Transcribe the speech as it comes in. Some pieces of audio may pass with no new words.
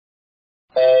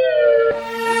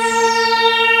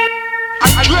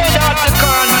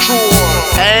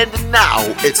And now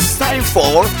it's time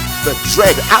for the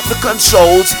Dread at the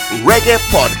Controls Reggae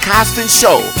Podcasting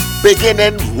Show,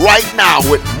 beginning right now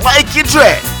with Mikey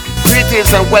Dread.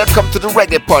 Greetings and welcome to the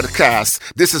Reggae Podcast.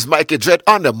 This is Mikey Dread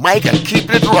on the mic and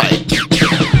keeping it right.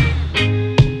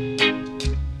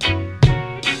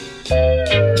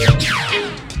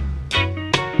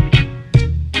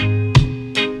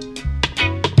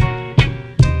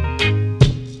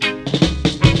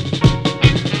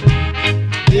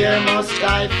 Where must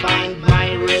I find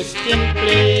my resting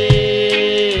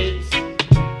place?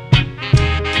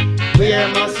 Where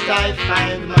must I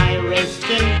find my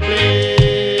resting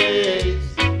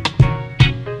place?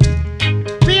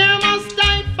 Where must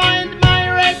I find my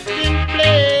resting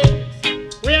place?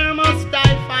 Where must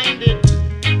I find it?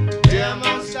 Where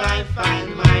must I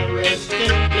find my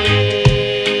resting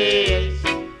place?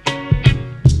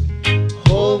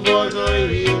 Over the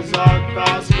hills or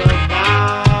across the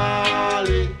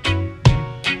valley.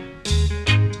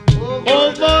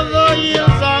 Over the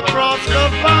hills across the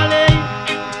valley,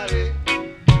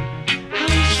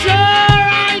 I'm sure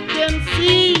I can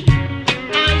see,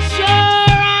 I'm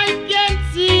sure I can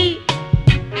see.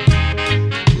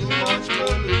 Too much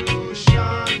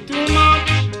pollution, too much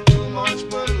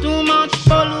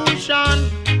pollution,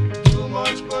 too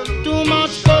much pollution, too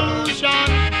much pollution.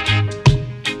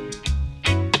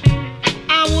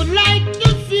 I would like to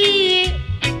see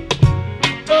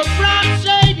a broad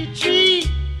shady tree,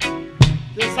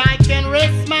 yes, I can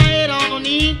rest my head on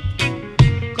it,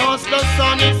 cause the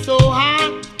sun is so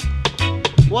hot.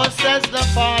 What says the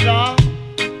Father?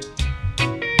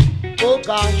 Oh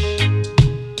gosh.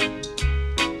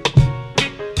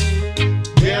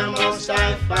 Where must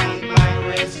I find my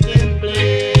resting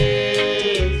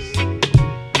place?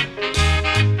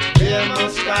 Where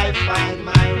must I find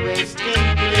my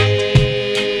resting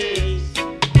place?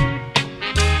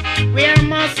 Where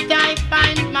must I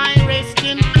find my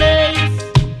resting place?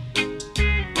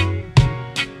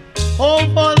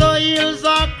 Over the hills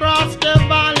across the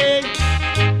valley,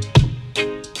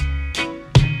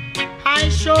 I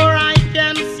sure I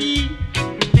can see,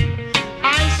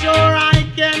 I sure I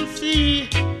can see.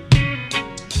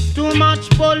 Too much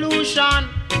pollution,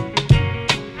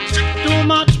 too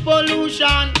much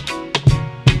pollution.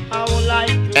 I would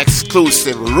like to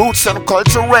Exclusive roots and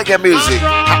culture reggae music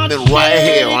happening right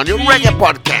here on your Reggae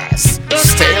Podcast.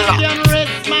 Stay locked.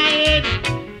 rest my head.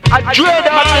 I dread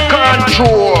out the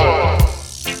control.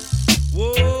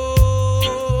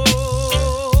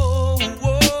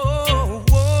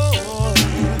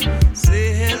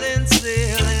 Sailing,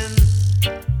 sailing.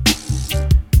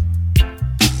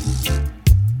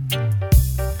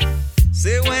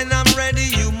 Say when I'm ready,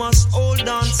 you must hold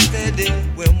on steady.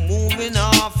 We're moving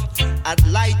off at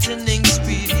lightning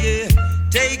speed, yeah.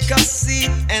 Take a seat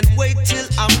and wait till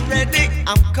I'm ready.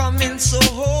 I'm coming, so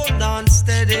hold on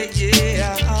steady,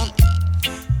 yeah.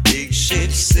 Big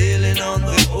ship sailing on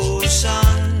the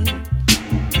ocean.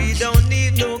 We don't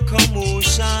need no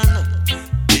commotion.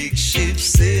 Big ship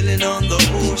sailing on the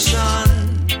ocean.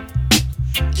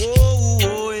 Whoa,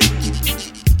 whoa,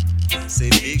 yeah. Say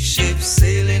big ship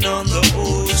sailing on the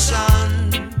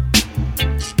ocean.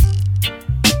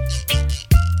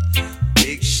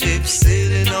 Big ship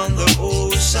sailing on the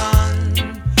ocean.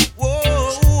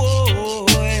 Whoa, whoa,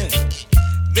 yeah.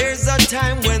 There's a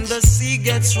time when the sea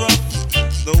gets rough,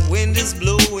 the wind is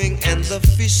blowing and the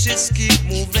fishes keep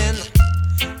moving.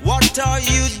 What are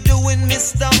you doing,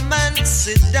 Mr. Man?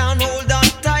 Sit down, hold on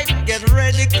tight, get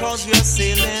ready, cause we're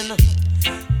sailing.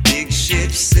 Big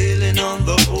ship sailing on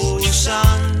the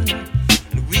ocean.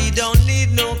 We don't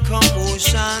need no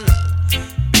commotion.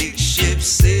 Big ship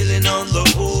sailing on the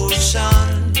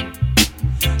ocean.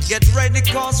 Get ready,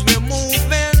 cause we're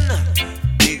moving.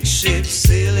 Big ship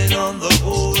sailing on the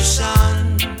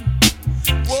ocean.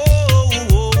 Whoa,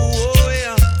 whoa, whoa,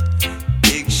 yeah.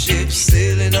 Big ship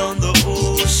sailing on the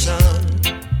ocean.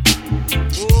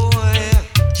 Whoa, yeah.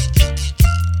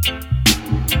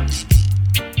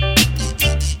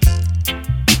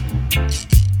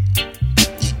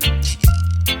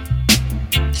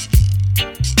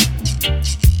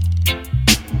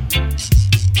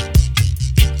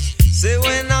 Say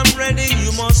when I'm ready,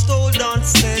 you must hold on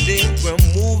steady. We're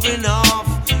moving off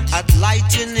at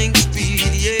lightning speed,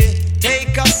 yeah.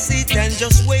 Take a seat and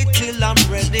just wait till I'm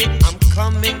ready. I'm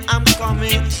coming,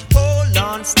 hold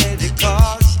on steady,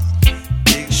 cause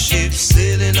big ship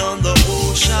sailing on the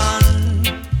ocean.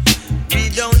 We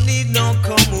don't need no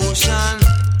commotion.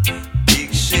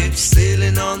 Big ship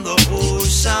sailing on the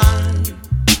ocean.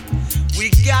 We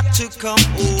got to come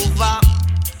over.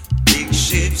 Big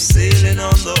ship sailing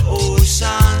on the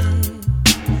ocean.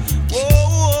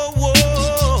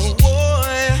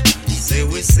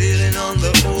 sailing on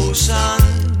the ocean.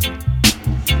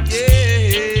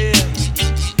 Yeah.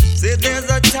 Say there's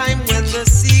a time when the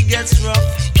sea gets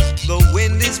rough, the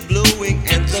wind is blowing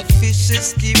and the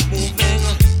fishes keep moving.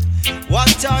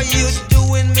 What are you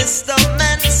doing, Mr.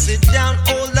 Man? Sit down,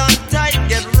 hold on tight,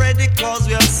 get ready, cause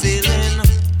we are sailing.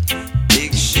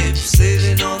 Big ship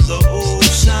sailing on the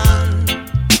ocean.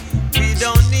 We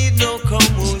don't need no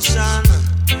commotion.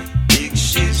 Big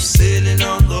ship sailing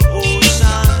on the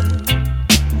ocean.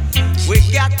 We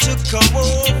got to come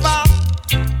over.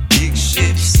 Big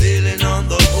ship sailing on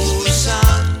the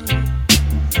ocean.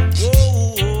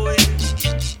 Whoa,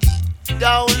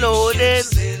 Downloading.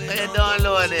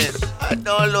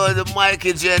 Download the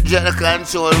Mikey J Dread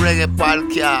Control Reggae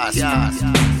Podcast.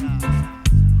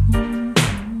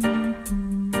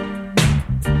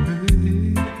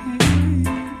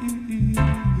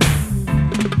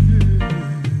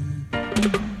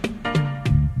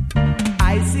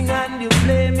 I sing and you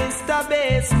play, Mr.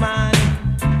 Bassman.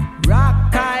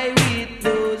 Rock I with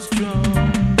those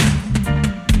drums.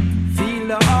 Feel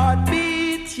the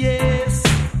heartbeat, yes.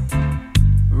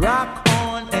 Rock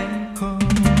on and come.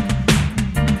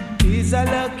 It's a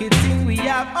lucky thing we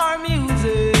have our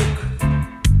music.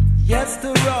 Yes,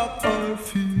 to rock our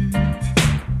feet.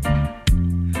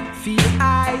 Feel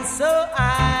I so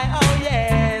high, oh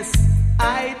yes,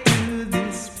 I do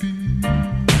this beat.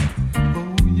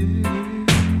 Oh yeah,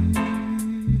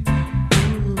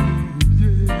 oh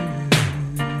yeah.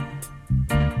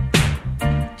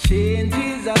 Change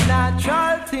is a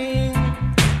natural thing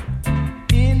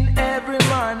in every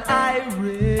man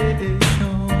iration.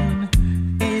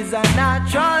 Is a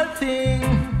natural thing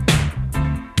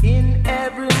in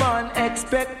every man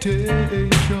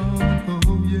expectation.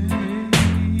 Oh yeah,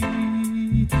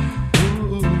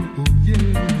 oh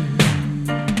yeah.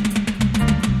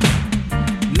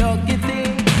 Lucky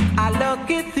thing, a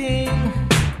lucky thing.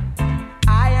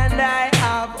 I and I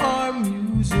have our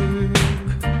music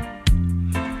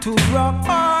to rock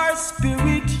our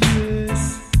spirit. Yes,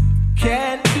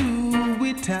 can't do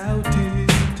without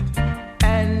it.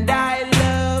 And I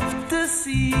love to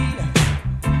see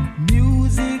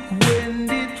music when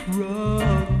it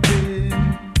rock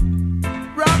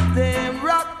them,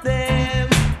 rock them,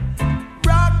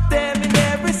 rock them in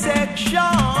every section.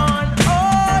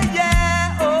 Oh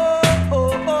yeah,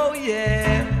 oh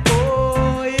yeah,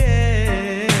 oh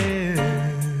yeah.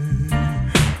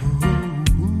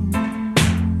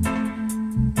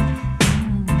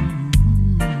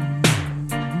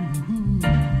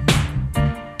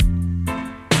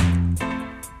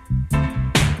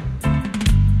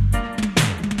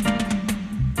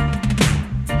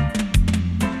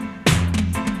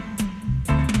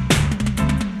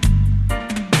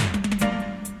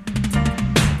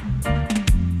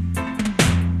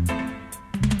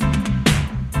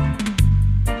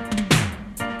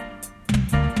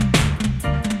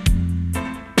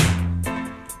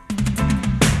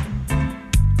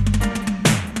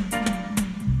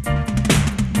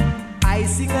 I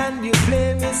sing and you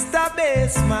play, Mr.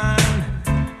 Bassman.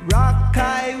 Rock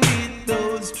I with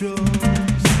those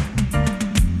drums.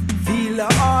 Feel the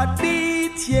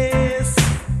heartbeat, yes.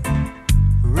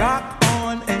 Rock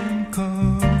on and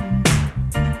come.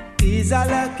 It's a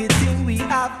lucky thing we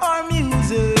have our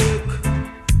music.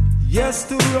 Yes,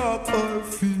 to rock our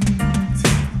feet.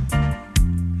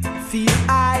 Feel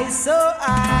I so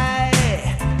high.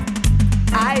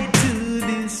 I do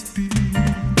this beat.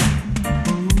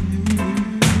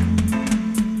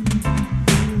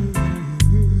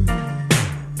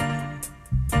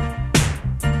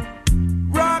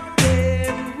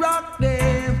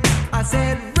 I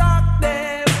said rock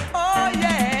them, oh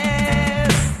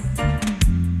yes.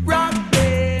 Rock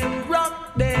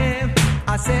them.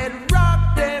 I said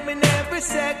rock them in every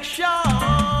section.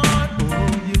 Oh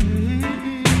yeah.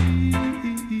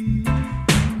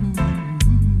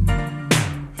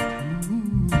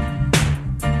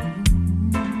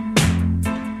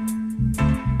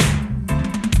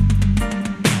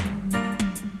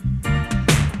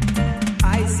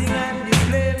 I sing and you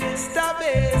play, Mr.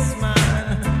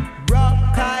 Bassman.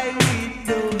 Rock I with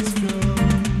those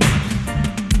drums.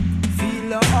 Feel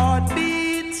the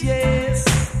heartbeat, yes.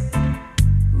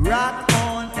 Rock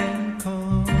on and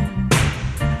come.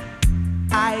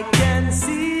 I can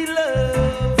see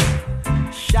love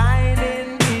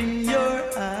shining in your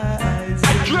eyes.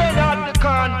 I dread out the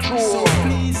control. So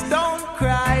please don't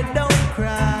cry, don't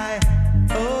cry.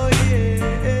 Oh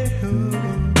yeah.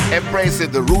 Oh.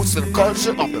 Embracing the roots and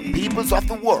culture of the peoples of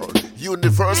the world.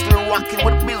 Universally rocking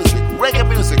with music, reggae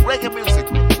music, reggae music.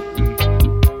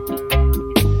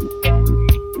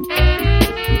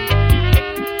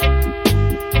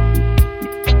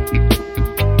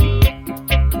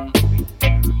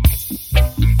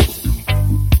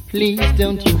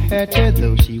 don't you hurt her,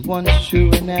 though she once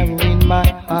threw an arrow in my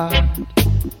heart.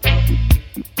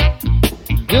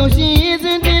 Though she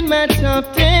isn't in my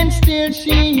top 10, still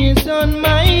she is on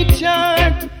my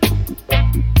chart.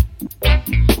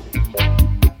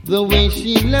 The way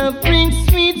she loved brings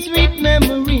sweet, sweet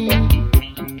memories.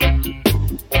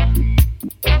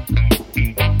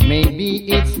 Maybe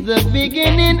it's the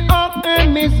beginning of her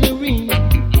misery.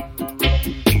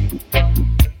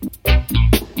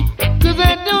 'Cause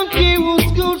I don't care what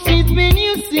school she's been,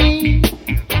 you see.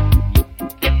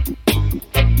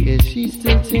 'Cause she's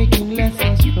still taking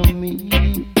lessons from me.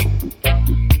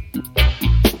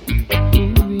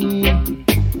 Ooh-wee.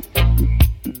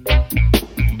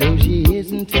 Though she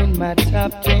isn't in my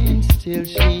top 10, still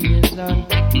she is on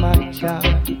my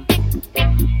chart.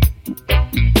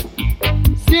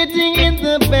 Sitting in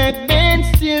the back bench,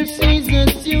 still she's a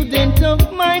student of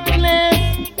my class.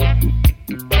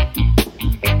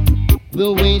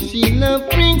 The way she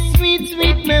loved brings sweet,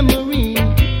 sweet memories.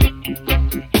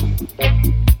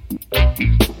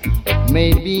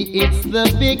 Maybe it's the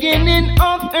beginning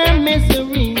of her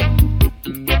misery.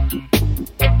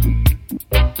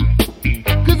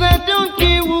 'Cause I don't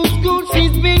care what school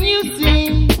she's been, you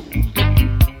see.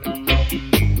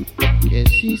 Yeah,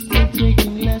 she's still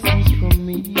taking lessons from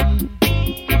me.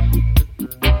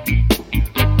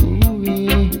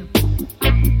 Ooh-wee.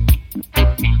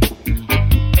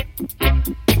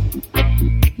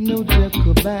 No joke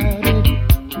about it.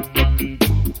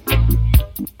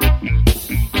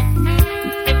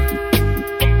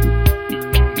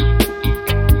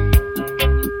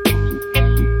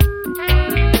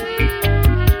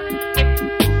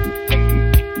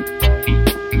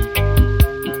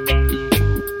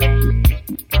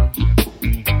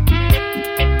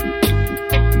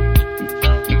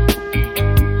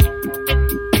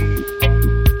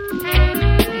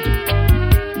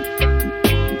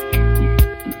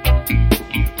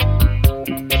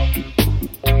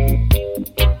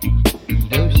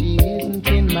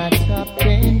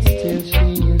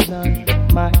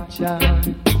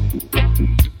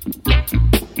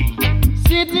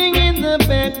 Sitting in the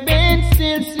back bench,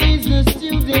 still she's a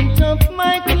student of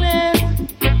my class.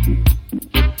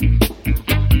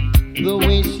 The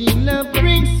way she loved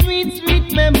brings sweet,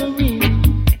 sweet memories.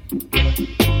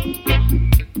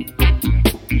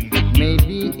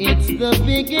 Maybe it's the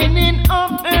beginning of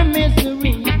her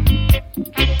misery.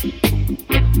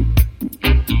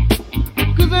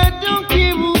 'Cause I don't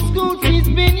care what school she's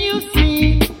been, you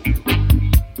see.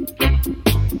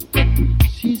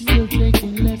 She's still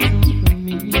taking lessons from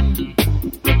me.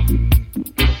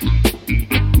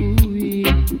 Ooh-wee.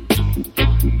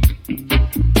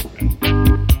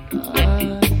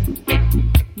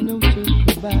 No joke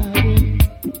about it.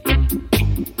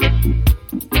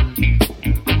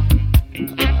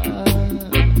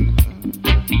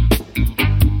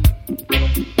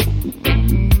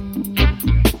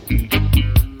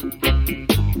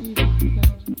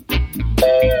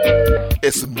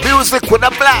 It's music with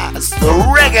a blast. The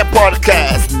Reggae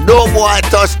Podcast. No more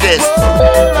touch this.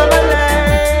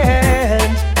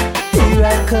 Here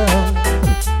I come.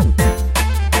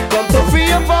 Come to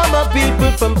free up all my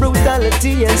people from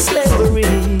brutality and slavery,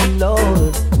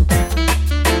 Lord.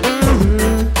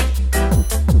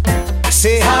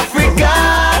 Say Africa,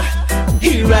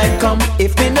 here I come.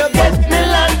 If me no get me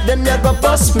land, then you go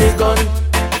bust me gun.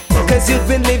 'Cause you've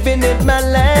been living in my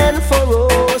land for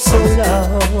oh so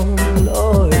long,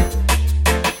 Lord.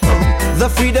 The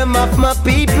freedom of my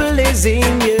people is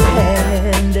in your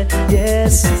hand,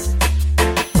 yes.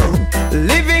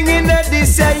 Living in a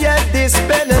desired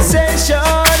dispensation,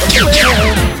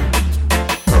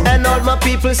 and all my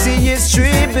people see is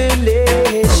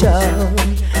tribulation.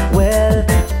 Well,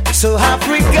 so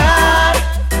Africa,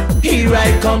 here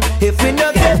I come. If we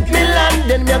no get me land,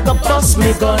 then me go bust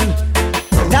me gun.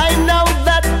 Time now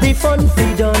that the fun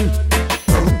be done.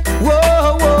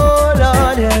 Whoa, whoa,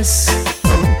 Lord, yes.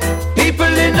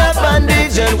 People in a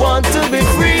bondage and want to be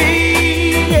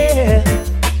free, yeah.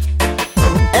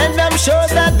 And I'm sure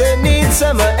that they need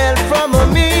some help from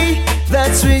me.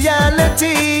 That's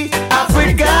reality.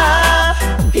 Africa,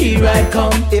 here I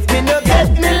come. If me no get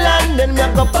me land, then me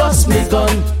go bust me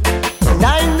gun.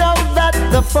 Time now that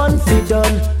the fun be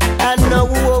done. I know,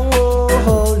 whoa,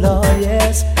 whoa, Lord,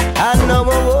 yes. I know,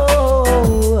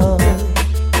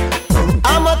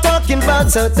 I'm a talking about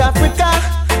South Africa,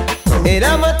 and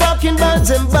I'm a talking about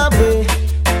Zimbabwe,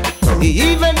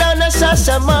 even down to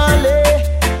Shashamale,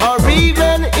 or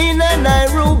even in a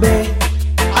Nairobi.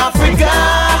 Africa,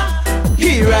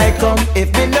 here I come.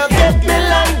 If me no get me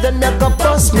land, then you can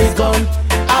bust me gun.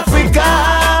 Africa,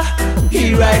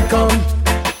 here I come.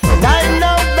 I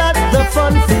know that the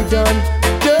fun be done.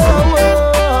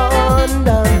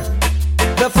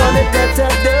 a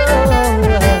better dawn.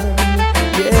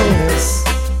 Yes.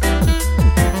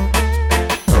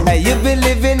 You've been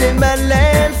living in my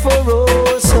land for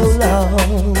oh so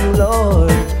long, Lord.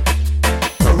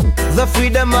 The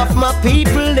freedom of my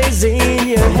people is in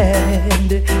your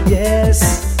hand. Yes.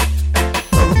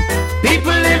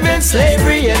 People live in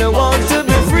slavery and want to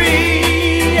be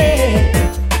free. Yeah.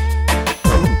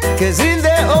 'Cause in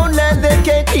their own land they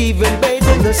can't even bathe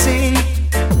in the sea.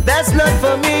 That's not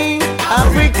for me.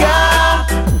 Africa,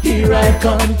 here I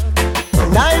come.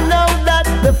 I know that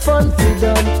the fun be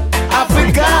done.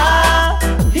 Africa,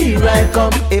 here I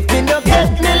come. If me no get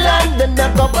me land, then I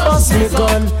go bust me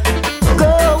gun.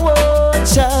 Go on,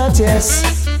 shout yes.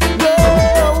 Go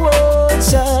on,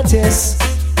 shout yes.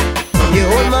 You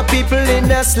hold my people in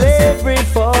their slavery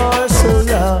for so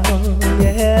long,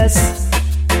 yes.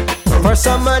 For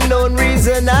some unknown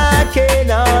reason I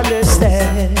can't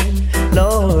understand,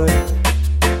 Lord.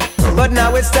 But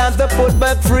now it's time to put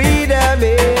back freedom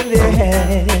in their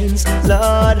hands,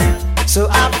 Lord. So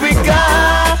Africa,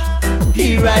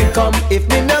 here I come. If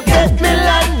me no get me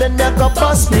land, then I go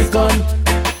bust me gun.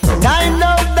 I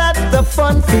know that the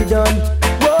fun be done.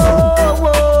 Whoa,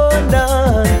 whoa,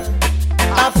 done.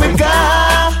 Africa,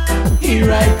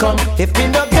 here I come. If me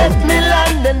no get me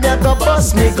land, then I go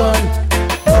bust me gun.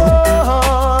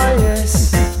 Oh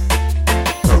yes.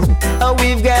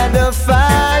 We've got to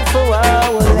fight for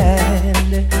our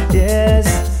land. Yes.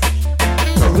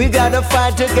 We gotta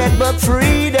fight to get back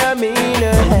freedom in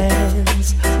our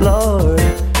hands, Lord.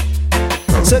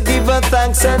 So give a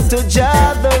thanks unto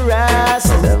Jah the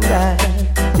Rastaman.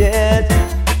 Yeah.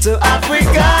 To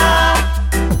Africa,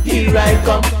 here I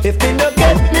come. If me no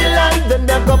get me land, then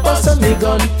I go bust me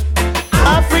gun.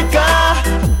 Africa,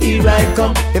 here I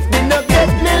come. If me no get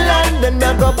me land, then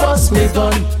I go bust me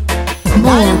gun.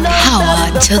 More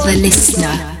power to the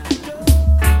listener.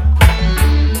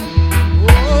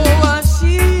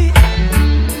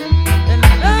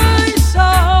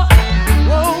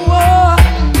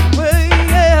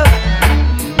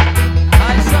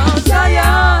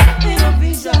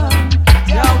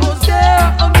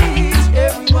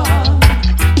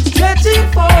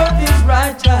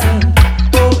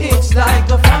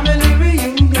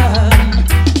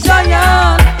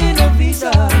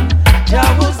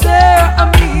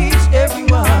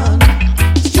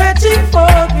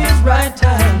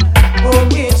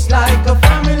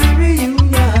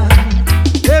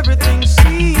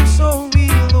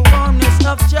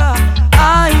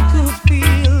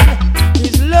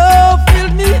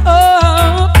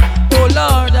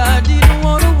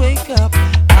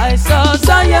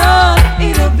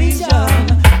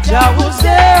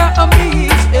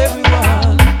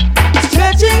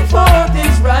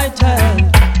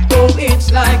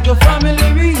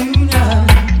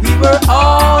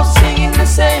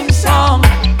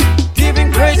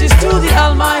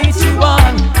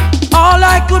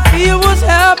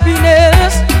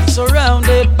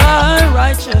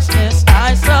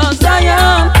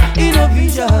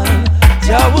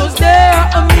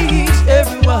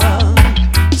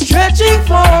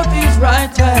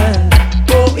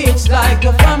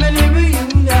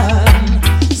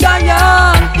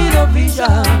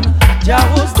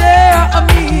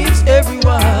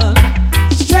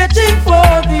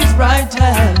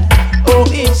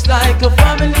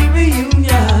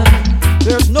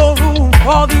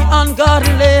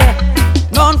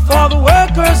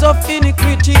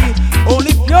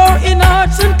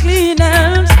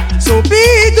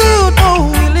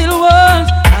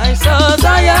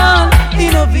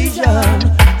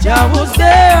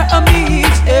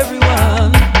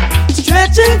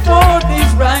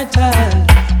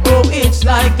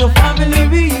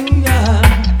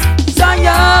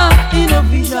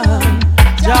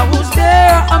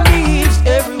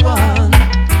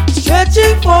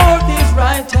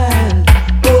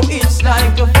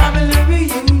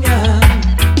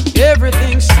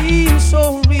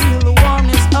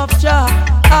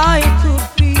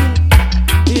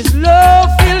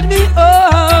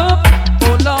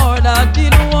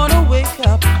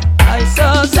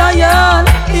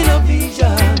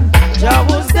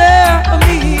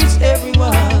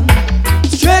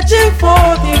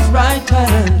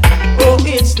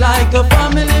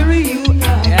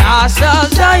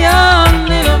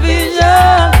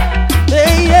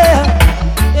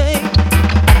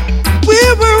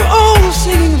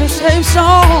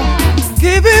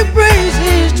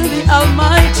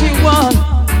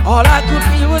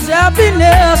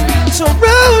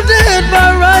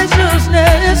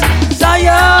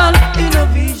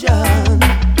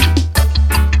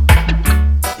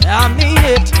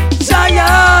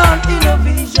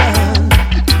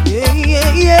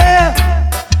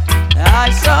 I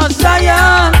saw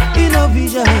Zion in a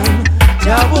vision.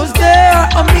 Jah was there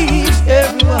amidst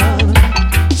everyone,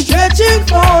 stretching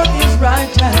forth his right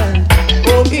hand.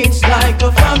 Oh, it's like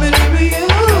a family reunion.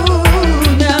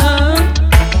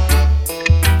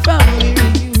 Family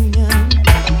reunion.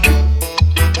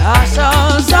 I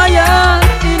saw Zion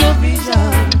in a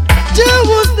vision. Jah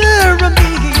was there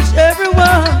amidst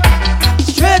everyone,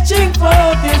 stretching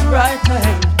forth his right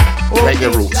hand.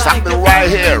 Reggae roots, something right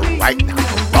here, right now,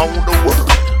 around the world.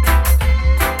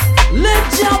 Let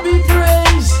Jah be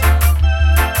praised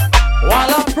while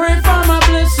I pray for my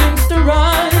blessings to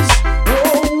rise.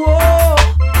 Whoa, whoa.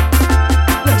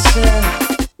 Listen,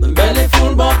 the belly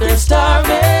full but they're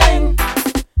starving,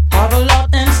 have a lot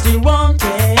and still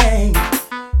wanting.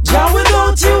 Jah,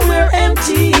 without you we're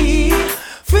empty.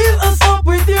 Fill us up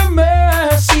with your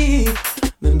mercy.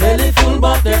 The belly full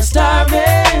but they're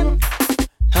starving,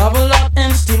 have a lot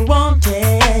and still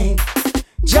wanting.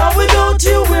 Jah, without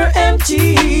you we're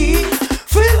empty.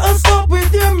 Fill us up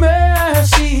with your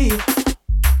mercy.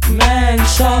 Man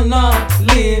shall not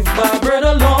live by bread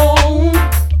alone,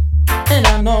 and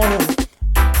I know,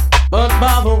 but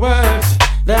by the words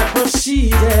that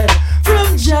proceeded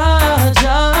from Jah,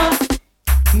 Jah.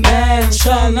 Man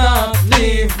shall not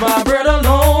live by bread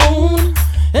alone,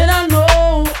 and I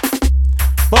know,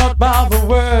 but by the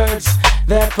words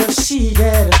that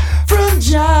proceeded from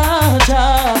Jah,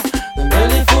 Jah. The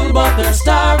belly full but they're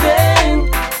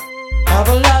starving, have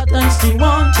a lot and still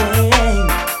wanting.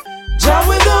 Jah,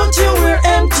 without you we're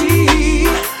empty.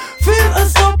 Fill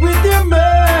us up with your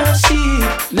mercy.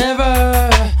 Never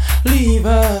leave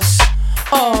us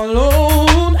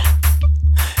alone.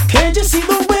 Can't you see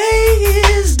the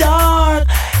way is dark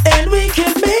and we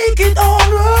can make it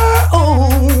on our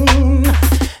own?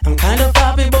 I'm kind of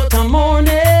happy but I'm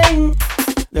mourning.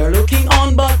 They're looking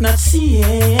on but not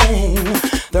seeing.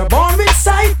 They're born with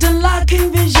sight and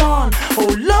lacking vision.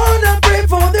 Oh Lord, I pray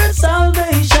for their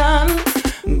salvation.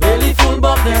 Belly full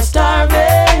but they're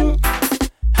starving,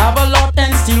 have a lot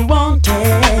and still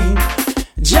wanting.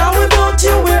 Jah, without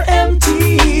you we're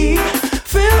empty.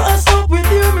 Fill us up with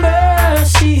your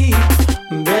mercy.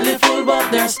 Belly full but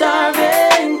they're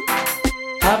starving,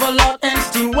 have a lot and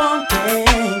still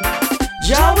wanting.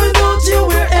 Jah, without you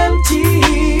we're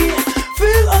empty.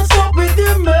 Fill us up with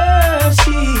your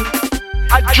mercy.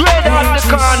 I dread on the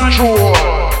control.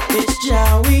 It's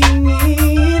Jah we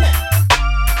need,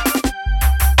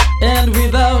 and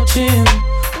without him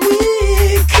we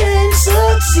can't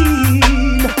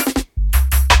succeed.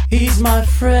 He's my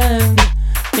friend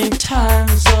in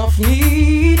times of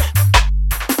need.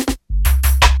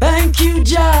 Thank you,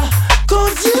 Jah,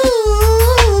 'cause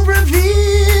you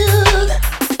revealed.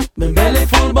 The belly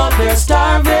full but they're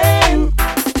starving,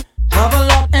 have a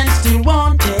lot and still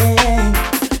wanting.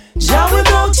 Jah,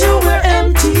 without you we're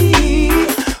empty.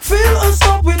 Fill us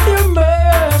up with your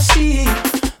mercy.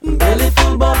 Belly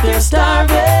full but they're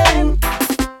starving,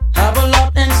 have a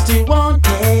lot and still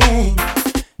wanting.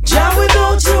 Jah,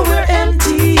 without you we're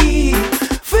empty.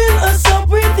 Fill us up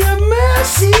with your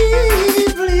mercy,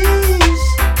 please.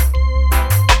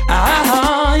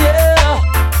 Ah, yeah.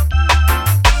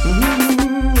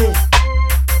 Yeah.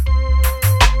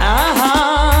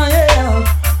 Ah, yeah.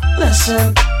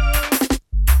 Listen.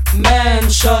 Man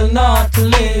shall not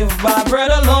live by bread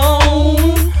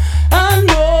alone, I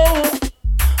know,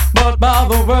 but by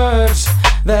the words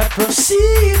that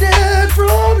proceeded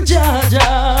from Jah,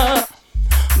 Jah.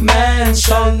 Man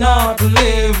shall not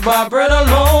live by bread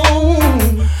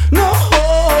alone, no,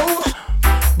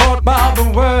 but by the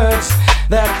words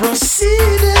that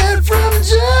proceeded from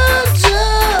Jah,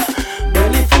 Jah.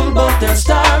 Belly full but they're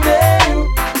starving.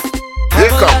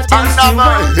 Here comes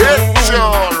another hit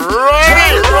tune.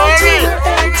 Ready?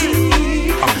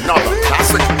 Another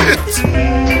classic hit.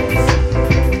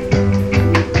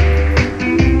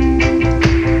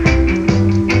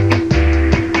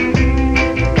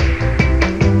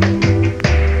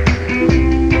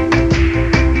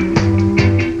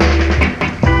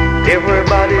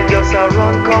 Everybody just a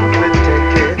run come to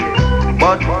take it,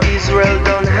 but Israel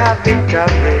don't have it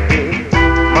already.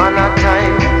 Man, a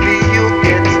time for you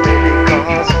get steady,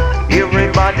 'cause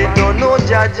everybody don't know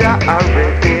Jah Jah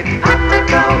already.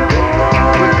 Africa,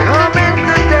 we're coming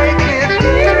to take it.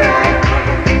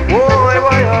 Boy,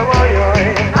 boy, boy, boy, boy.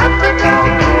 Africa,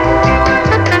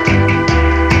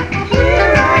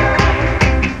 here I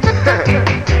come.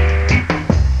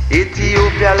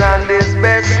 Ethiopia land is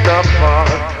best of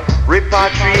all.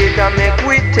 Repatriate and make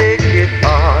we take it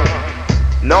all.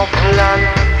 No plan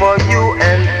for you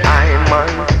and I,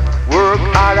 man. Work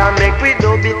hard and make we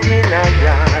do it in a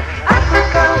yard.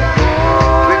 Africa,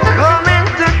 we're coming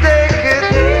to take it.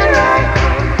 Here I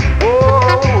come. Oh,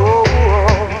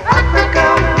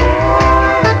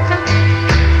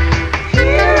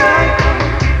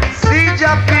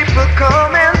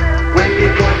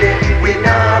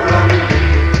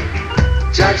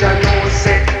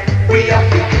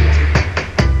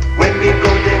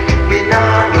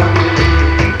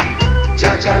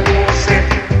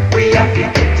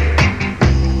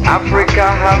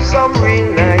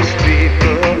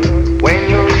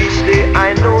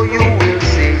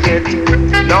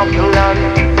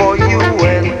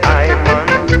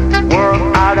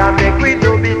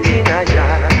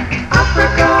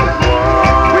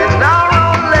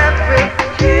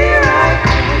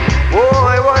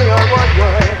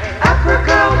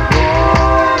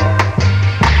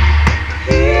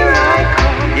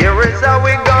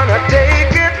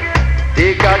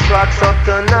 tracks up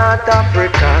to North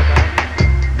Africa.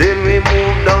 Then we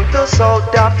move down to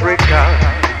South Africa.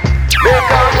 Make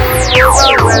a move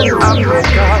over West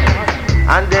Africa.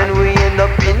 And then we end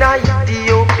up in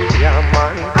Ethiopia,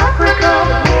 man. Africa,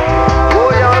 oh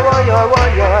yeah, oh yeah, oh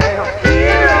yeah.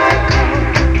 Here I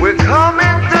come. We're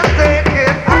coming to take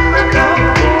it. Africa,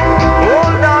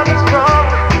 hold on strong.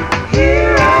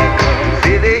 Here I come.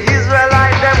 See the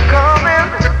Israelites, them coming.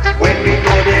 When we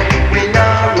go there, we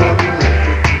now run.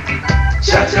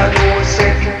 Cha-cha no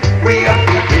say, we are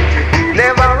fit.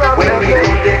 Never run. When we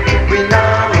go there, we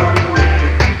now run.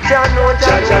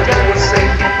 Cha-cha no say,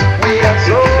 we are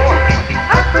so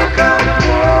Africa.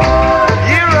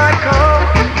 Here I come.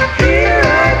 Here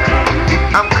I come.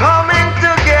 I'm coming to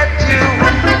get you.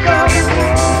 Africa.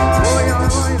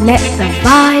 Let the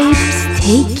vibes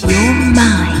take your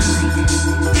mind.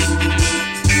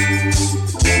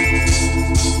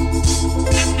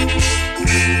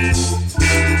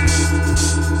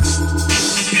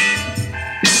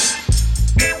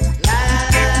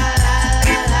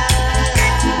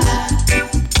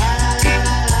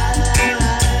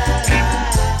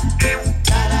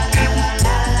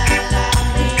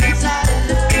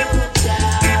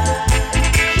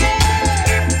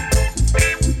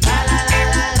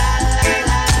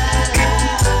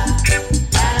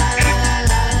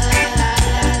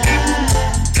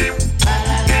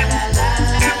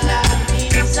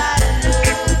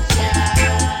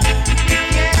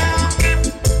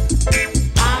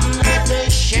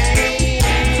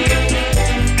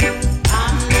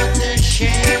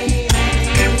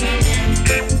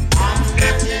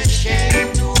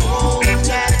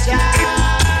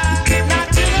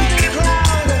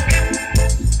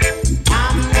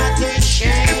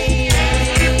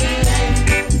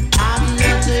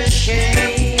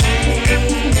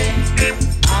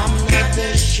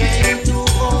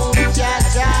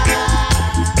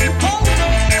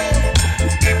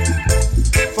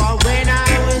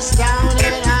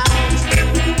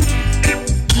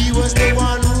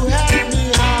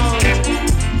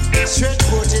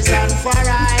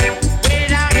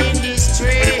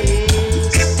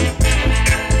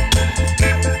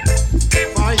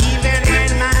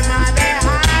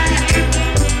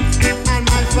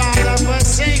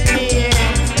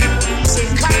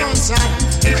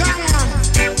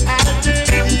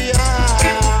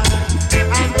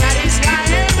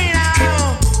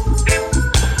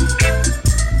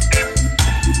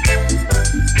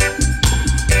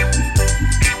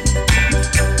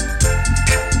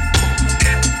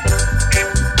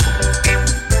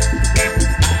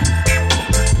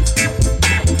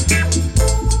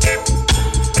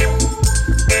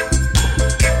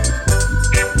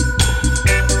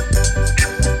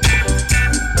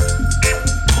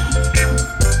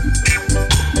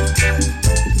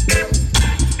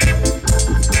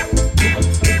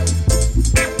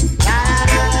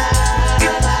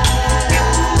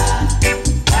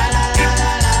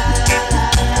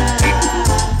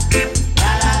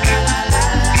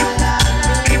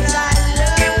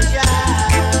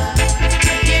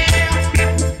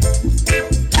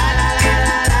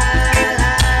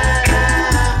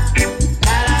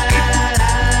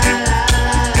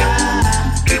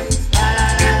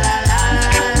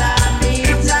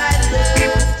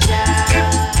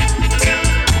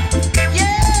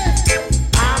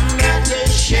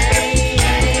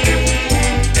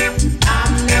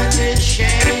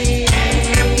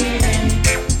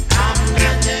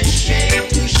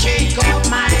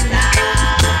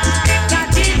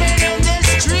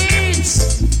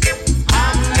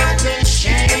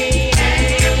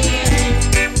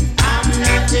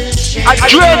 I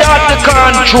dread out the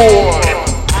control.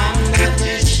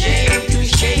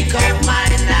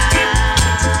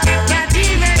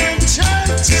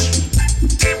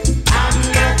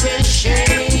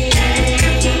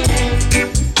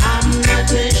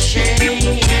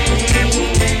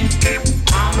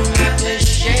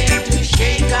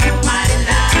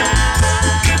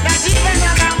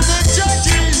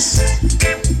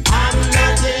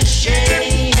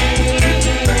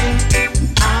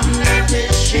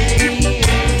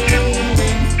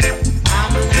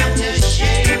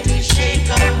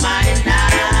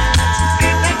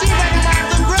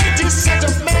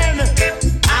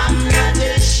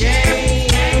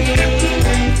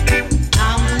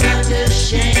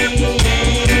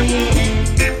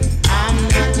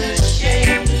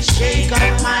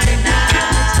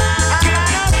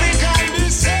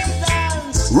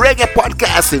 Reggae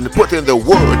podcasting, putting the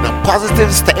world in a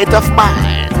positive state of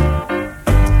mind.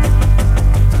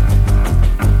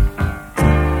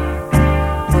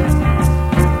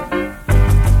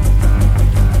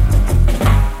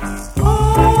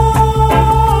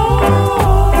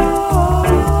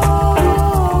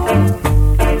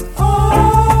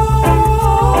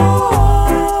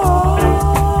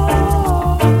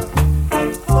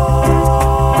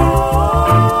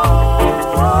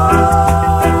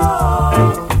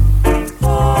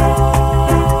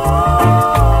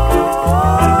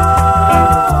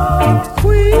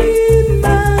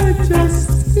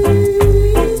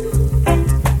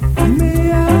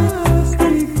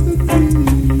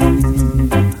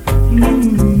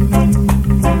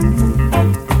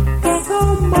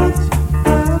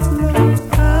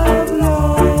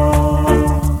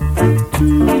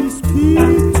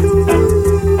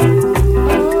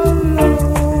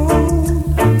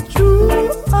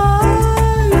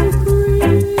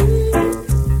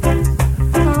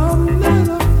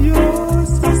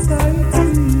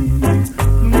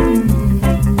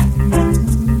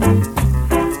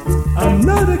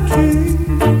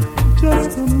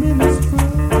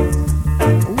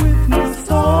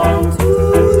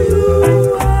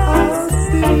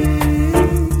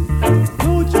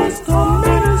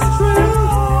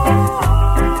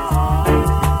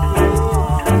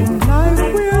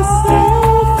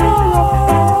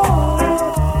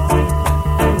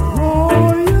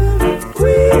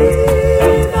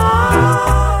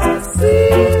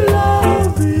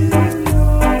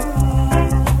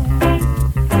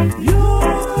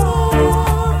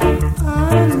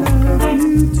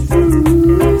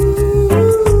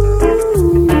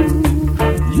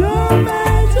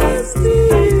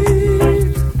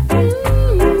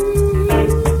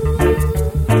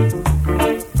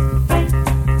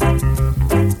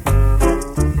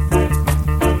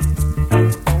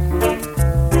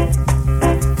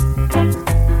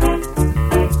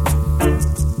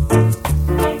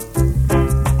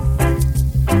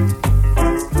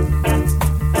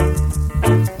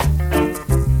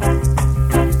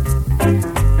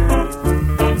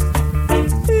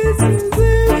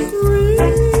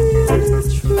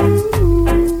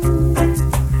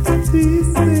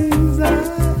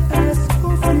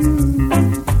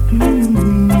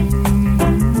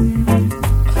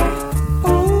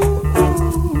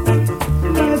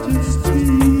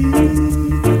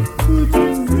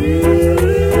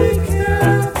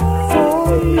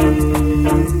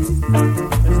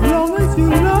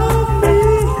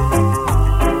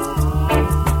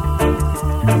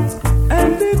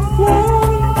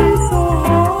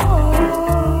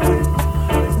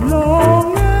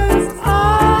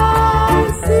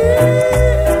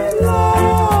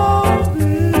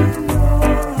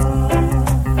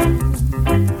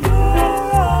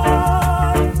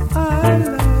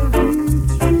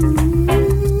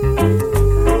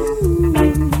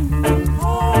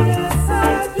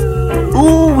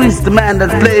 the man that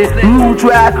plays root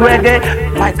rock reggae,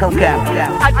 Michael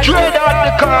Campbell. I dread out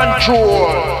the control.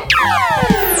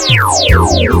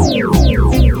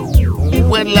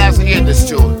 When last you hear this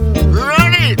tune?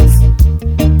 Run it!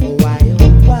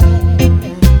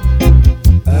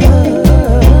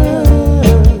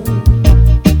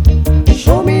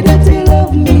 Show me that you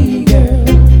love me, girl.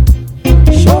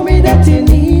 Show me that you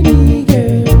need me,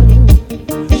 girl.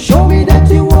 Show me that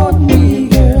you want me,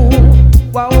 girl.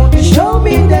 Why won't you show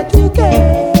me that you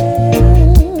care?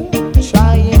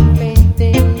 Try and make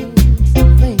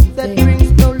things that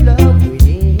brings no love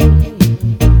within.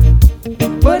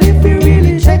 But if you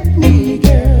really check me,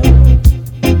 girl,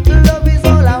 love is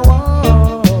all I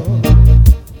want.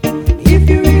 If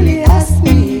you really ask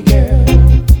me, girl,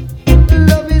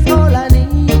 love is all I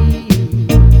need.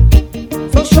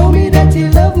 So show me that you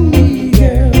love me,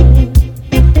 girl.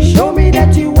 Show me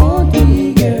that you want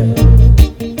me, girl.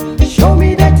 Show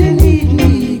me that you need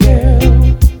me, girl.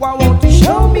 Why won't you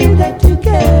show me that you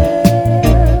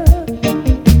care?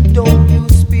 Don't you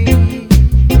speak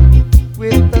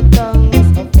with the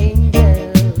tongues of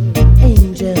angels,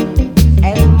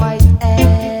 and might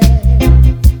add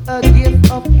a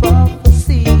gift of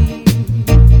prophecy.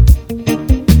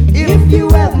 If you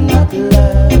have not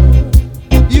love,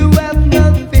 you have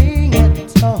nothing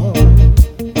at all.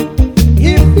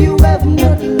 If you have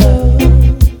not love,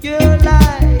 you're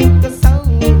like a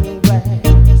sounding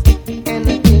brass and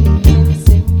a tingling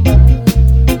cymbal.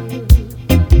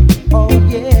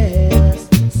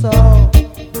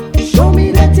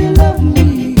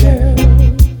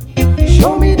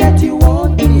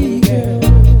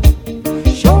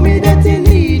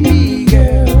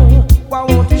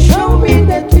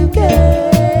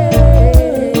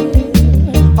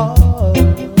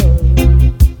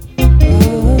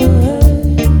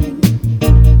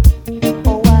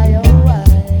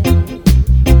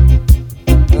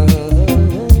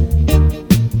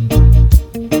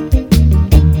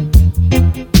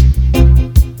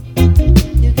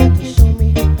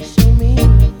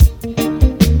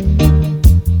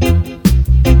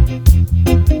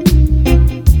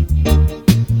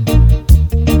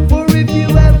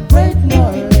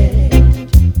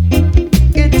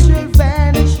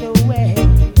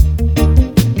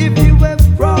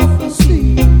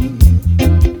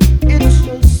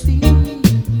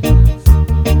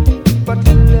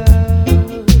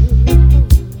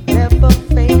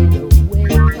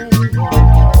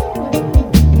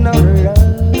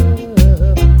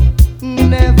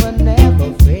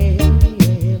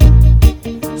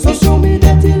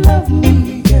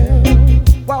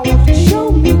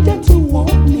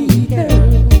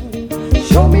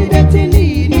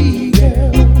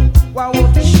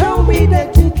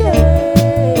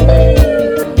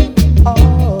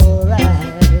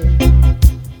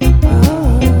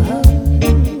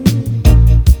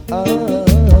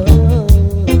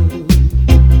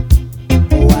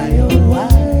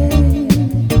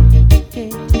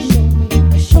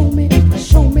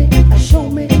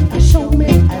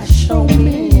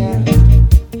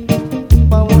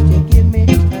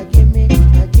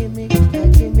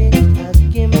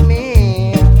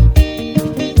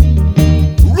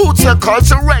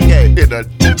 counterculture reggae in a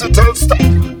digital style.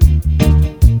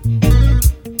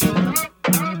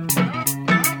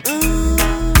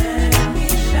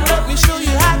 Let me show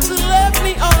you how to love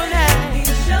me all night.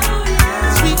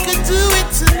 'Cause we could do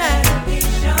it tonight.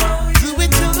 Do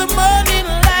it till the morning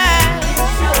light.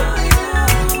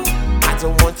 I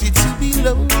don't want you to be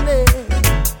lonely,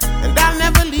 and I'll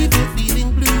never leave you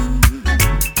feeling blue.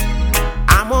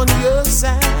 I'm on your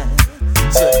side,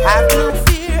 so have no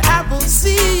fear, I will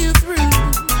see you through.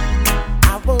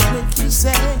 I won't make you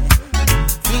sad.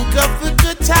 Think of the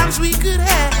good times we could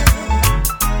have.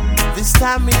 This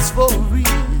time it's for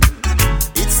real.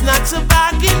 It's not a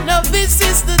bargain, no, this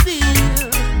is the deal.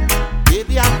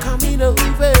 Baby, I'm coming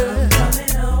over.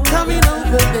 Coming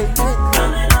over, baby.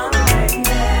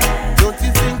 Don't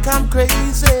you think I'm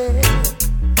crazy?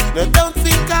 No, don't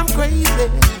think I'm crazy.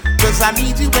 'Cause I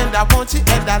need you and I want you,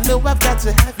 and I know I've got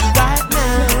to have you right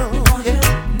now. Yeah.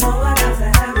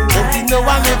 And you know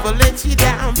I'll never let you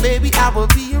down, baby, I will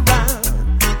be around.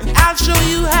 And I'll show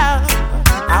you how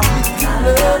if you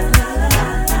love me.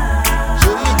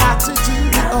 Show you how to do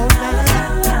it all night.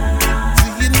 Do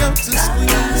you know to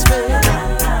squeeze me?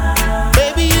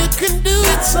 Baby, you can do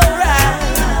it so right.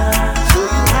 Show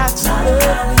you how to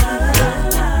love me.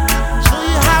 Show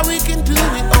you how we can do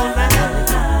it all night.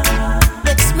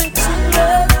 Let's make some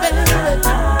love, baby.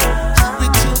 Do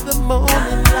it till the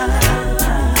morning light.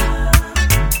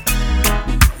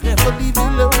 Never leave you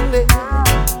lonely.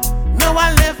 No,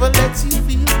 I'll never let you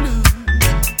feel blue.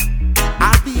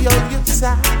 I'll be on your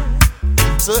side,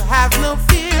 so have no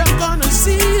fear, I'm gonna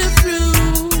see you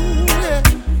through. Yeah.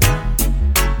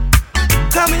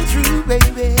 Coming through,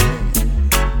 baby.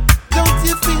 Don't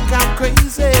you think I'm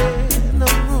crazy? No.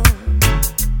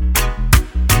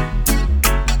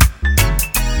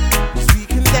 'Cause we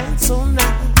can dance all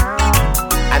night.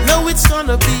 I know it's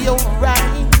gonna be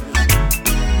alright.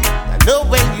 I know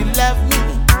when you love me,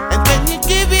 and when you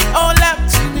give it all up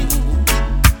to me.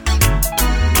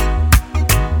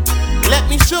 Let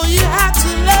me show you how to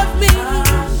love me.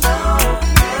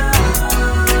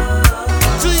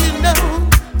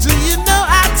 Do you know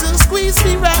how to squeeze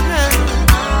me right now?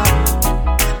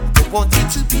 I want you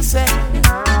to be sad.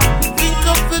 Think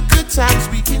of the good times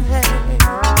we can have.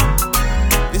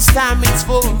 This time it's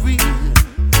for real.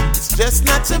 It's just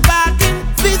not a bargain.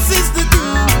 This is the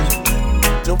deal.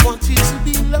 Don't want you to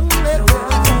be lonely.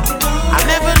 I'll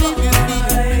never leave you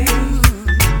feeling blue.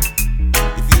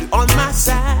 If you're on my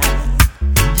side,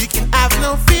 you can have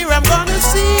no fear, I'm gonna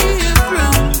see you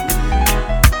through.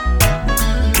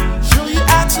 Show you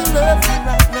how to love you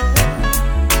right now.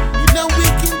 You know we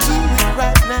can do it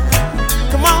right now.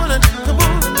 Come on and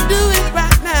do it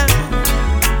right now.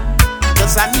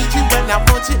 'Cause I need you and I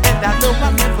want you, and I know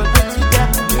I'll never let you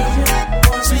down.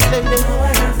 Sweet lady,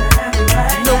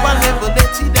 you know I'll never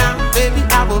let you down. Baby,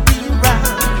 I will be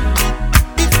around.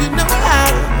 If you know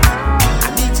how, I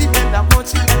need you and I want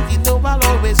you, and you know I'll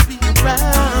always be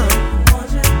around.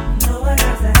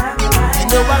 You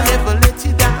know I'll never let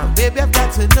you down. Baby, I've got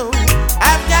to know.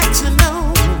 I've got to know.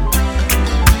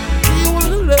 Do you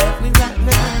wanna love me right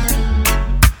now?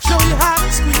 Show you how to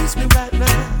squeeze me right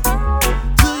now.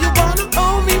 Do you wanna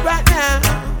own me right now?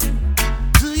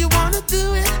 Do you wanna do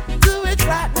it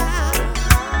right now?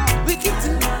 We can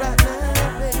do it right now,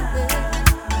 baby.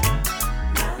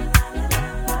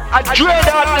 I dread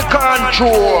out the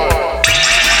control.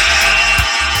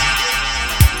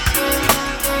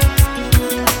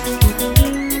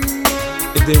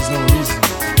 If there's no reason,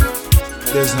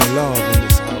 there's no love in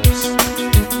this house,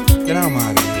 then I'm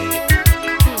out of here.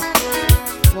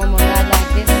 One more ride like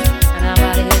this, and I'm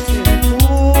out of here too.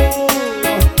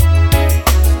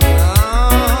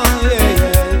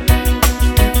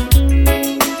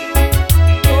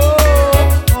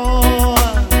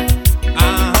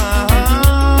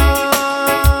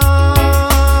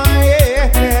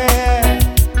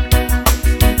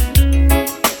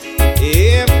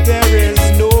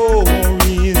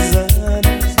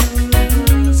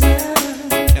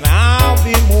 And I'll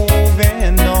be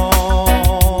moving on.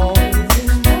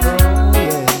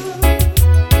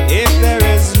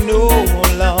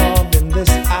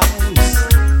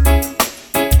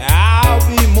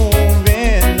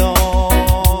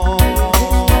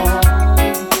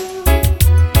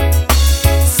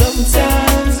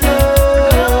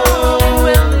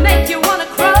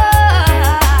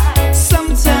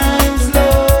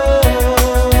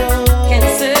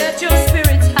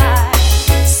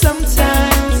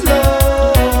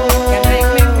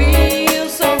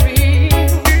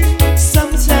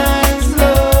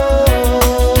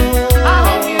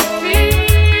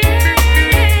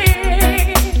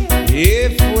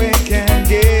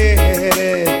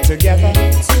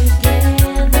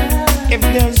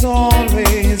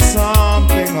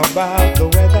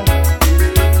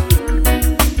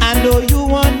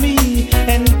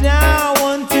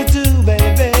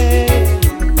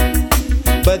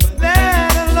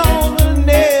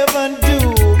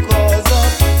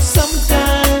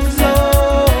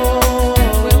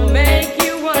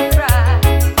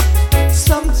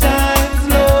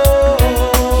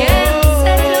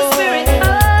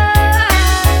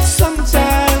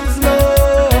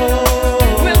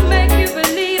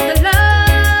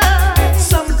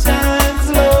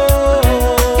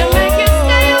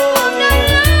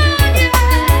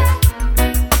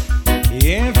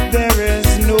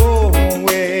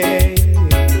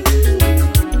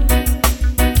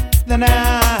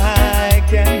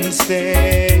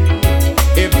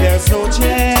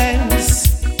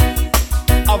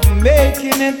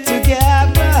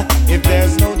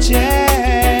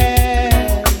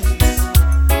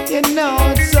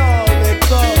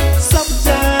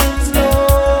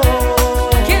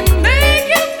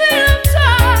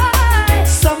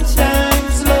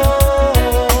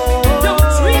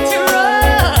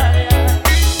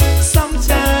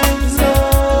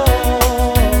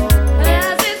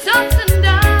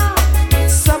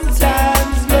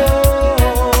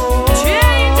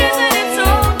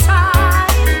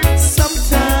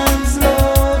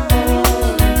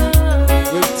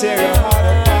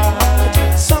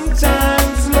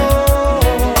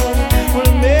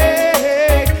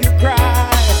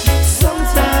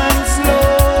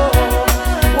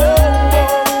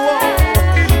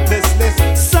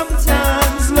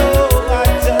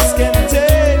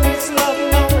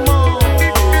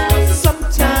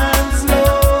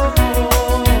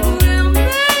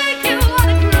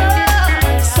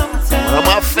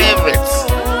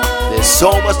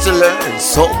 popular and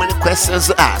so many questions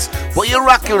to ask. But you're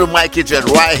rocking with Mikey Dread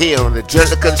right here on the Dread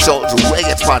the Controls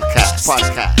Reggae Podcast.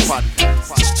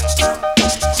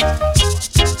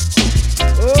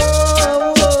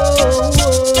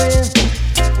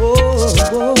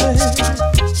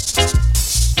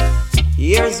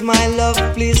 Here's my love,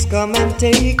 please come and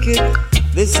take it.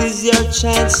 This is your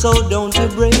chance, so don't you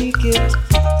break it.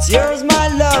 It's yours, my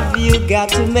love, you got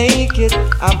to make it.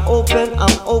 I'm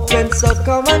open, so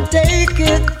come and take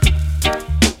it.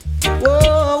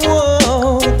 Whoa,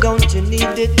 whoa, don't you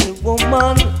need it,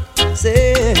 woman?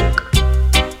 Say,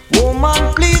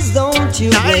 woman, please don't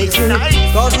you break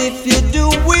it. Cause if you do,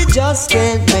 we just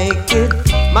can't make it.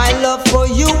 My love for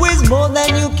you is more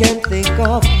than you can think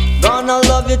of. Gonna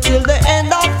love you till the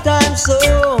end of time, so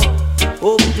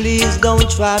oh, please don't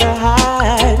try to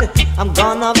hide. I'm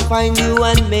gonna find you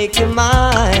and make you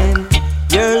mine.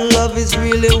 Your love is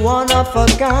really one of a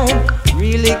kind.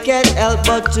 Really can't help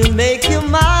but to make you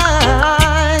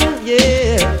mine.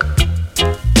 Yeah,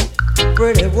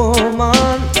 pretty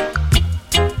woman.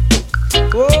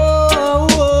 Whoa,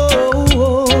 whoa,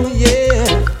 whoa,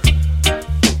 yeah.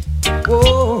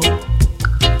 Whoa,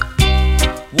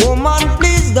 woman,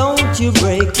 please don't you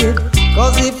break it.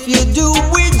 Cause if you do,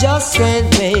 we just can't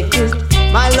make it.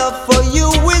 My love for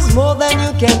you is more than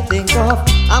you can think of.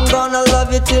 I'm gonna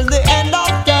love you till the end of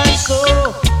time. So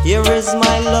here is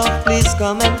my love, please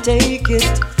come and take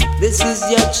it. This is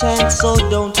your chance, so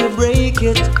don't you break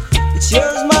it. It's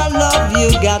yours, my love,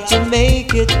 you got to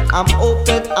make it. I'm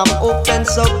open,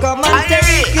 so come and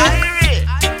take it.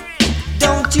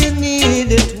 Don't you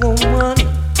need it, woman?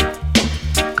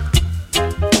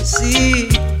 See,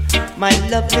 my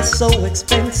love is so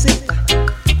expensive.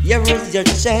 Here is your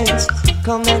chance,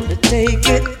 come and take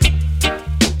it.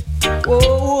 Whoa,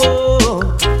 whoa.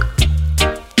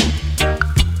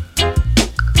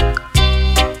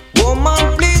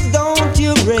 Woman, please don't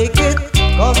you break it.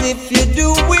 Cause if you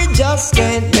do, we just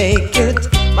can't make it.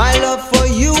 My love for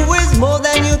you is more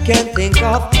than you can think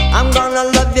of. I'm gonna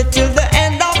love you till the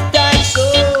end of time.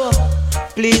 So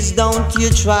please don't you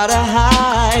try to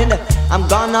hide. I'm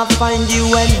gonna find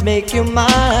you and make you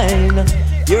mine.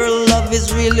 Your love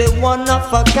is really one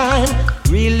of a kind.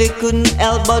 Really couldn't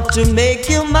help but to make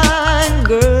you mine,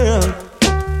 girl.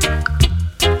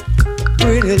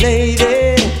 Pretty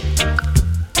lady.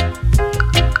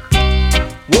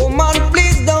 Woman,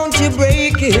 please don't you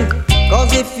break it.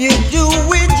 Cause if you do,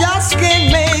 we just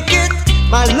can't make it.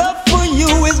 My love for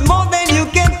you is more than you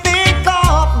can think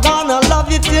of. Gonna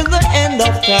love you till the end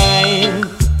of time.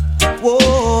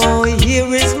 Whoa,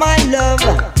 here is my love.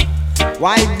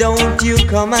 Why don't you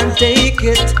come and take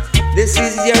it? This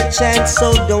is your chance,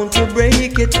 so don't you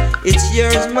break it. It's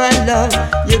yours, my love,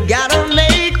 you gotta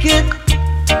make it.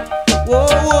 Whoa,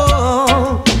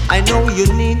 whoa, I know you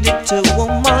need it,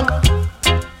 woman.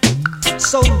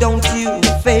 So don't you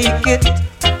fake it.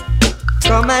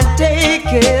 Come and take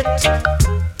it.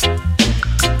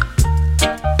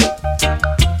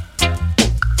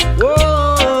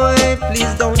 Whoa,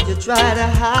 please don't you try to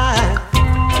hide.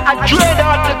 I dread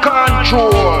out the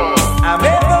control. I'm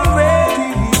ever ready,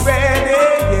 yeah,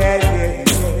 yeah,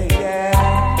 yeah.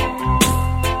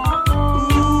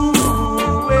 Ooh,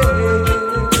 yeah,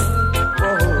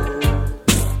 oh.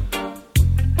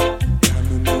 Come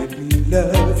and let me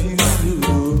love you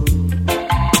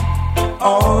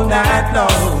all night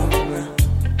long.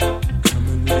 Come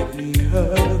and let me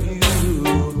hug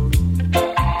you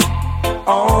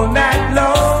all night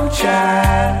long,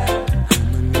 child.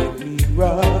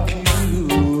 Rock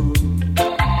you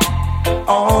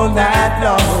all night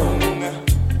long.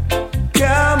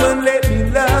 Come and let me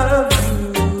love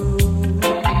you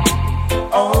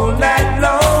all night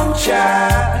long,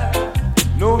 child.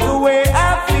 Know the way I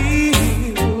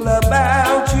feel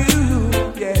about you,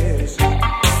 yes,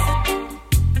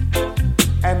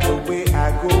 and the way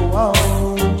I go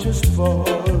on just for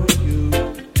you.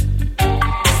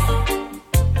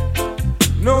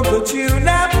 Know the tune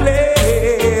I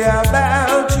play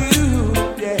about you,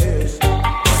 yes,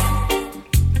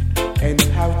 and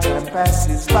how time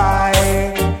passes by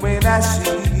when I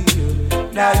see you.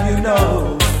 Now you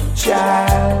know,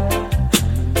 child,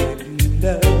 let me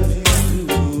love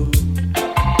you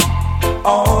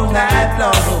all night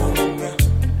long.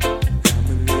 Come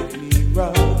and let me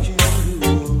rock you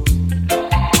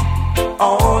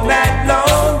all night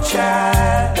long,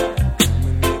 child. Come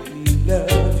and let me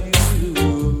love you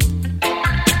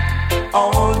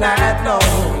all night long.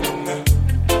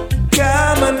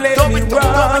 Come and let me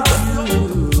rock you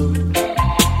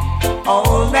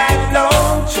all night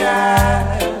long,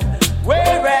 child.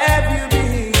 Where have you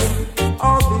been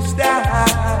all this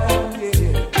time?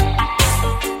 Yeah.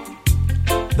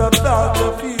 The thought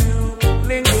of you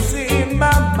lingers in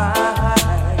my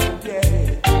mind,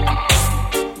 yeah.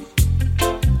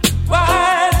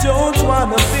 Why don't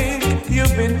wanna think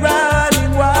you've been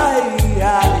running? Why?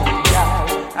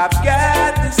 I've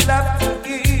got this love to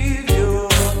give you.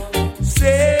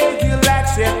 Say you'll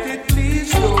accept it,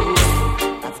 please, Lord.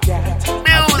 I've got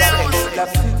this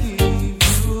love to give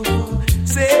you.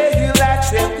 Say you'll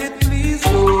accept it, please,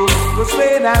 Lord. 'Cause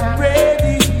when I'm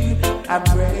ready, I'm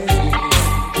ready.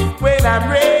 When I'm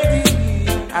ready,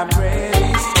 I'm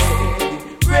ready. Steady.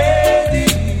 Ready,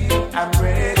 I'm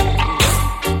ready.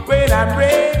 When I'm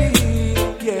ready,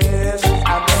 yes,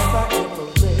 I'm ever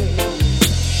ready.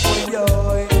 When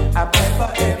you're, I'm ever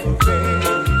ready.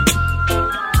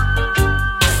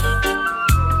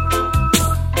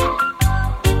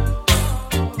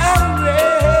 I'm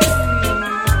ready,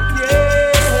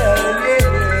 yeah.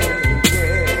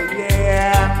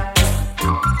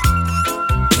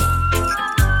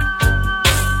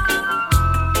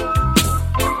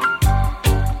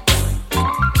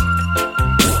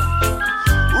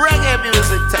 Reggae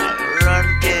music time. Run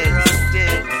things.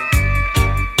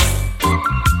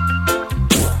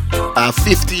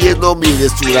 50 years no mean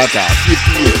this to that time.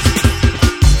 50 years.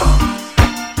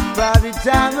 By the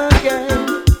time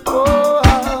again, oh,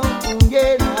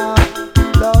 yeah, now,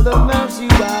 Lord of mercy,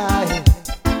 why?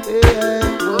 Yeah,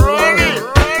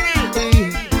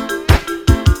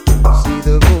 see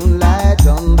the moonlight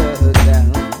on the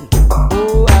town.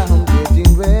 Oh, I'm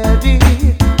getting ready.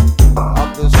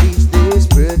 Up the streets they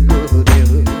spread good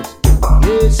news.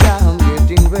 Yes, I'm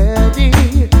getting ready.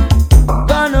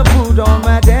 Gonna put on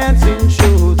my dancing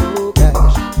shoes. Oh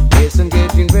gosh, yes, I'm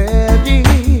getting ready.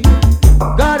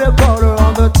 Got a caller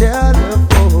on the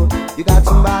telephone. You got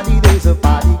somebody, there's a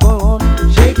party going on.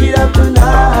 Shake it up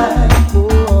tonight,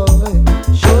 boy.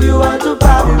 Show you how to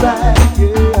party right,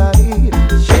 yeah.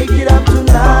 Shake it up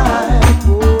tonight,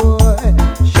 boy.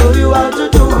 Show you how to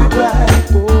do it right,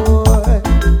 boy.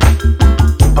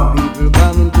 People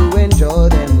coming to enjoy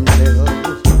themselves.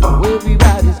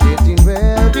 Everybody's getting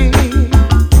ready.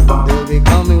 They'll be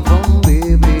coming from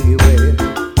everywhere.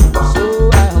 So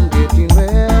I'm getting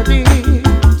ready.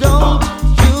 Don't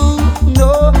you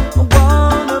know I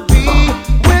wanna be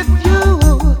with you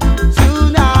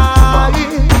tonight,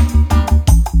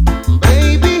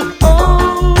 baby?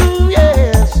 Oh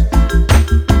yes,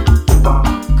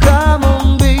 come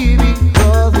on, baby,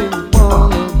 'cause we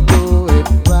wanna do it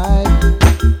right.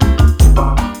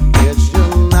 Yes,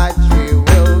 tonight we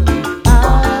will be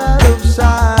out of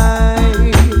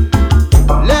sight.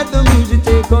 Let the music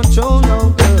take control now,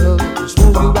 girl. Just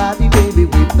move your body, baby,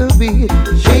 with the beat.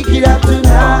 Shake it up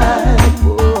tonight,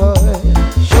 boy.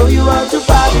 Show you how to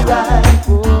party right,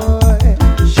 boy.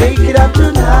 Shake it up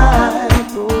tonight,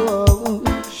 boy.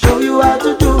 Show you how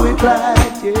to do it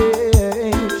right,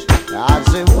 yes. I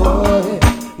say, boy,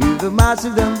 you the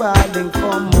massive them battling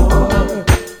for more.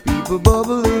 People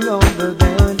bubbling on the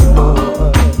dance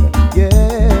floor,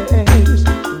 yes.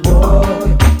 Boy,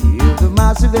 you the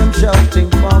massive them shouting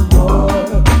for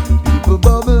more. People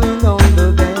bubbling on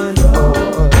the dance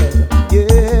floor,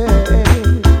 yeah.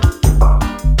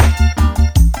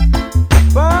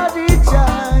 Party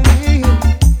time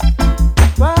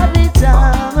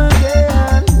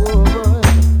again, boy.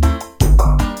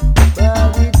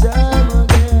 Party time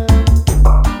again,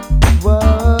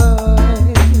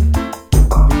 boy.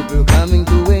 People coming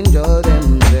to enjoy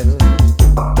themselves.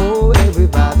 Oh,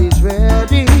 everybody's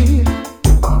ready.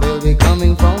 They'll be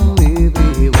coming from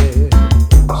everywhere.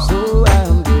 So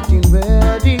I'm getting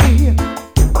ready.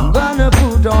 I'm gonna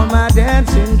put on my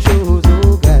dancing shoes.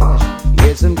 Oh gosh,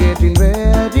 yes, I'm getting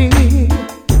ready.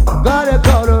 Got a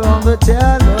caller on the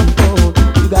telephone.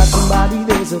 You got somebody,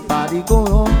 there's a party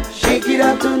going on. Shake it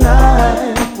up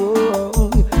tonight, whoa.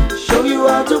 Show you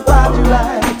how to party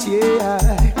right, yeah.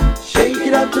 Shake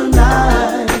it up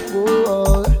tonight,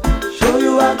 whoa. Show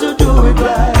you how to do it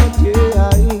right,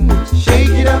 yeah. Shake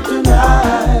it up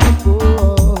tonight,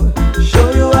 whoa.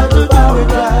 Show you how to do it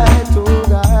right, oh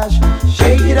gosh.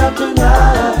 Shake it up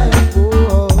tonight,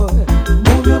 whoa.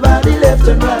 Move your body left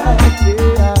and right,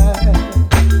 yeah.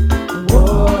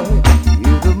 Boy,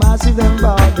 you the massive and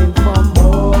balling for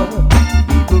more.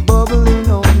 People bubbling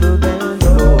on the dance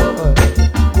floor.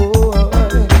 Boy,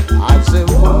 I say,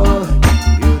 boy,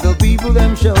 you the people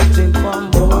them shouting for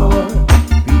more.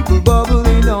 People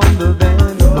bubbling on the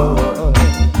dance floor.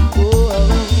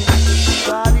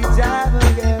 Party time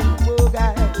again, oh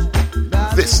guys.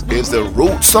 This is the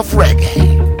roots of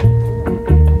reggae.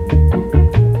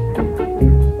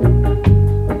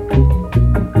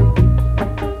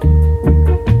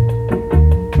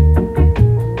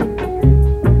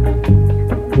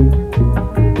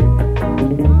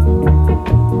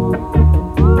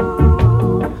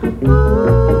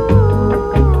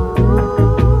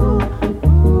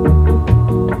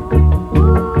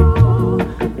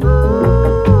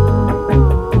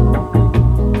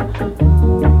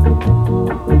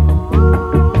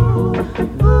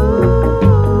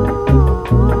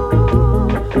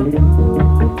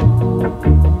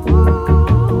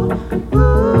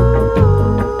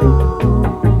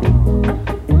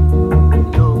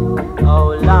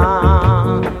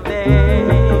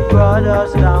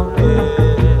 brothers down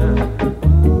there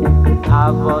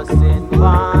have us in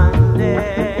bondage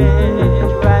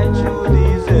right through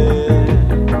these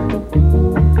years,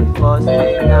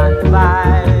 fussing and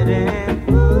fighting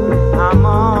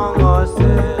among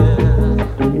ourselves.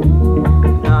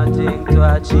 Nothing to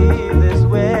achieve this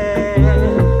way,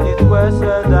 it's worse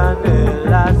than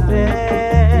hell. I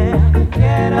say,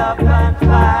 get up and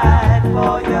fight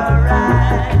for your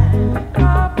right,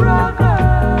 my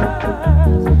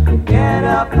brothers. Get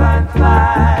up and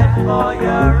fight for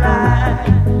your right,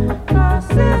 my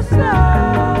sisters.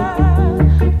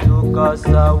 Took us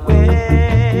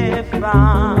away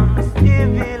from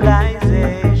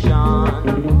civilization,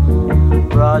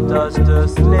 brought us to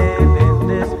slave in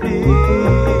this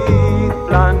big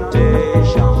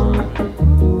plantation,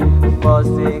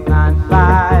 fussing and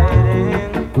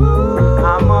fighting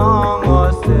among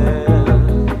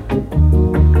ourselves.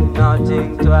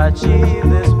 Nothing to achieve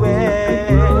this way,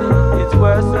 it's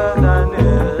worse than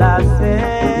hell. I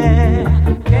say,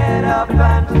 get up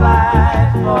and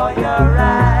fight for your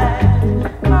right,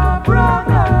 my brothers.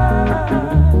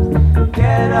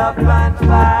 Get up and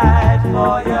fight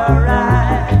for your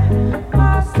right,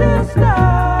 my sisters.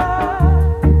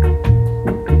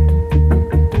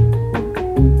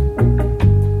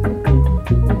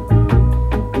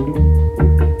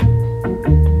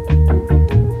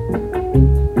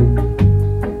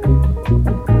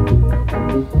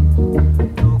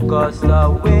 Us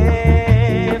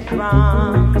away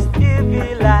from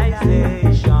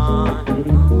civilization,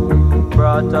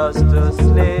 brought us to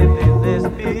slave in this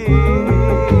big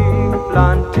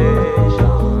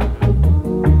plantation,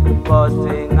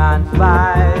 fussing and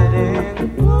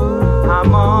fighting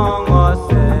among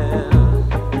ourselves.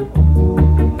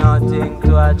 Nothing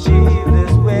to achieve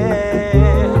this way,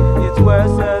 it's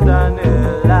worse than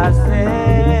hell. I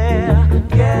say,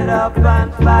 get up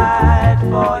and fight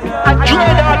for your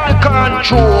Dread out the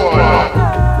control.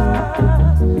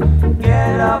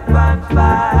 Get up and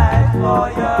fight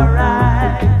for your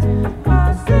right,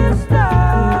 my sisters.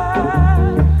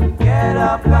 Get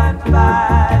up and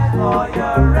fight for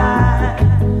your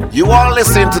right. You are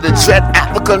listening to the Dread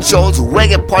at the Controls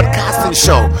Reggae Podcasting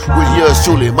Show with yours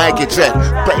truly, Mikey Dread.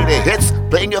 Playing the hits,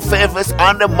 playing your favorites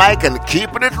on the mic and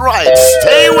keeping it right.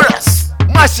 Stay with us.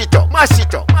 Mash it up, mash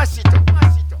it up, mash it up,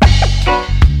 mash it up.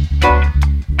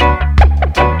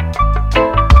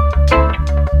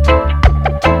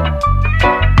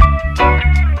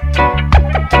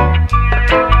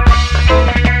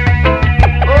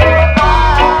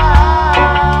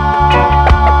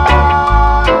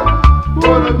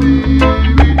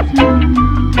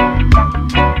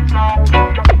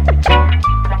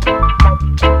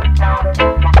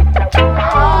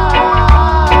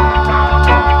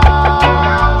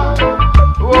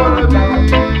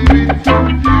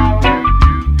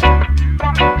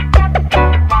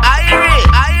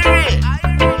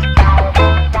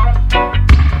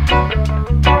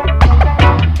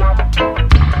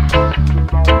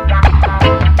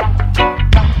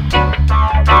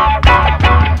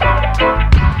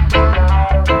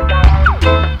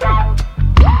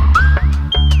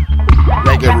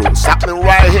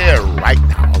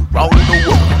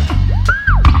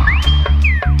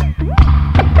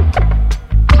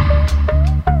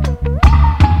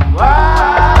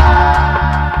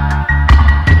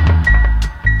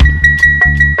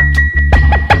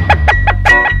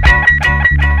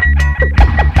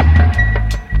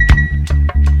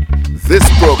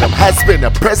 Has been a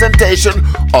presentation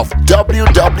of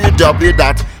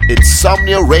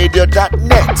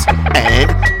www.insomniaradio.net and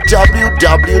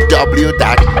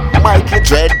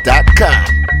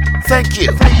www.MikeyDread.com. Thank you.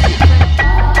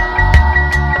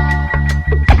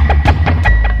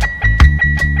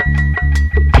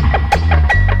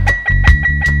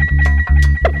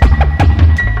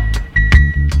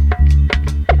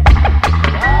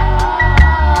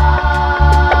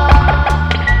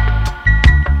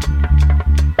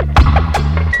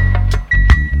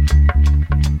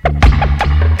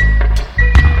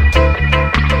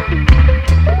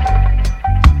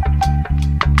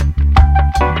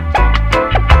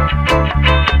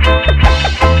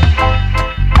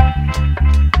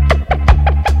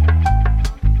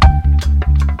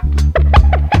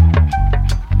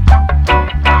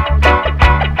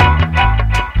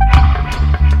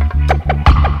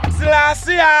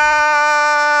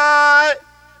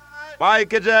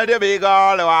 Mikey Dread, you big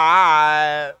all the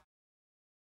while.